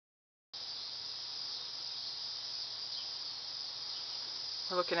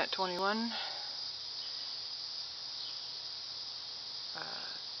We're looking at 21.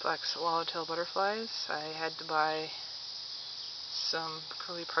 Black swallowtail butterflies. I had to buy some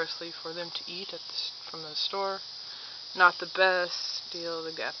curly parsley for them to eat from the store. Not the best deal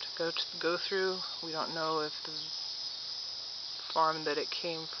to go through. We don't know if the farm that it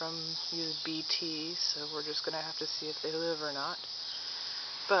came from used BT, so we're just going to have to see if they live or not.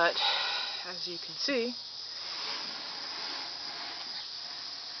 But as you can see,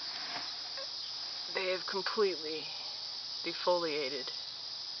 they have completely defoliated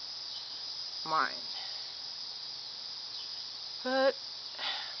mine. But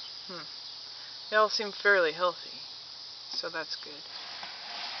they all seem fairly healthy, so that's good.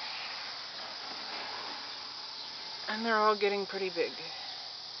 And they're all getting pretty big.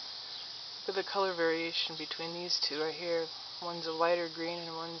 Look at the color variation between these two right here. One's a lighter green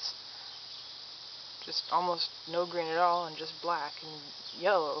and one's just almost no green at all and just black and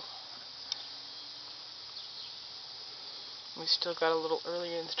yellow. We still got a little early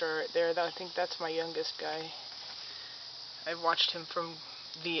instar right there. I think that's my youngest guy. I've watched him from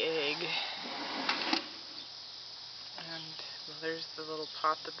the egg. And there's the little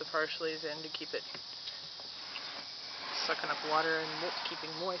pot that the parsley is in to keep it sucking up water and keeping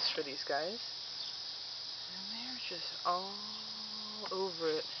moist for these guys. And they're just all over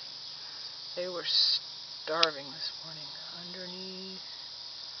it. They were starving this morning underneath.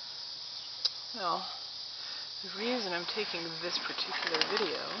 Well, the reason I'm taking this particular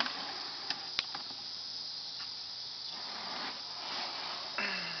video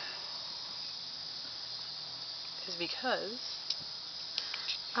is because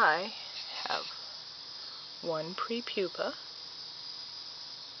I have one pre-pupa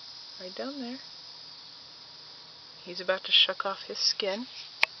right down there. He's about to shuck off his skin.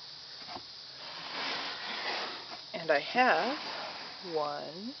 And I have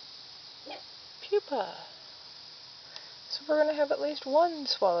one pupa. So we're going to have at least one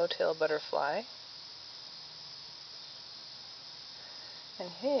swallowtail butterfly. And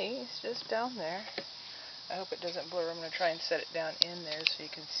he's just down there. I hope it doesn't blur. I'm going to try and set it down in there so you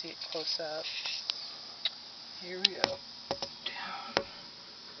can see it close up. Here we go. Down.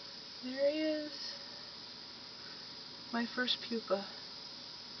 There he is. My first pupa.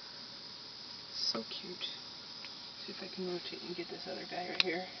 So cute. See if I can rotate and get this other guy right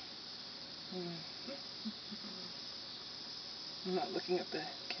here. I'm not looking at the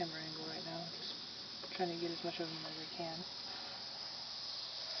camera angle right now, just trying to get as much of them as I can.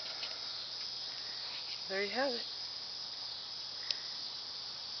 There you have it.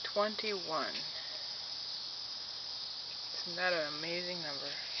 21. Isn't that an amazing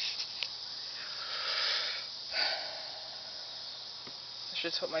number? That's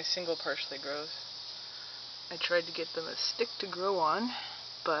just what my single parsley grows. I tried to get them a stick to grow on,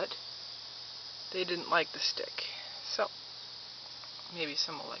 but they didn't like the stick. So, maybe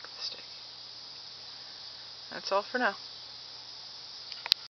some will like the stick. That's all for now.